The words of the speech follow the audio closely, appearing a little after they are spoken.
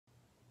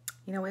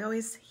We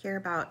always hear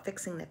about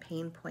fixing the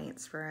pain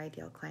points for our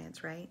ideal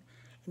clients, right?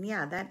 And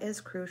yeah, that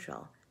is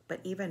crucial. But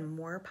even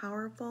more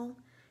powerful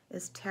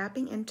is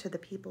tapping into the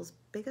people's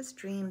biggest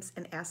dreams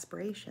and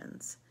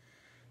aspirations.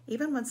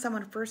 Even when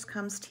someone first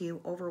comes to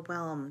you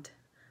overwhelmed,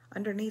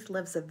 underneath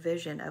lives a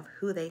vision of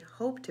who they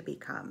hope to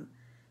become.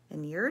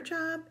 And your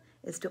job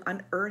is to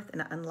unearth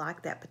and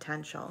unlock that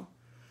potential.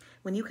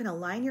 When you can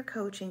align your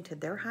coaching to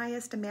their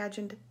highest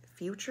imagined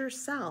future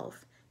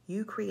self,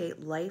 you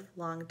create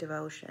lifelong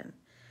devotion.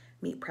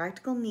 Meet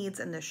practical needs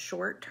in the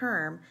short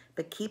term,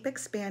 but keep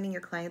expanding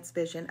your client's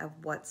vision of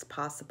what's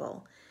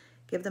possible.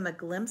 Give them a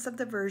glimpse of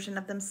the version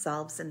of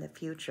themselves in the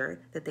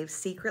future that they've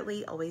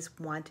secretly always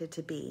wanted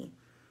to be.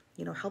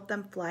 Help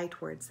them fly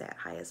towards that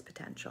highest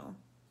potential.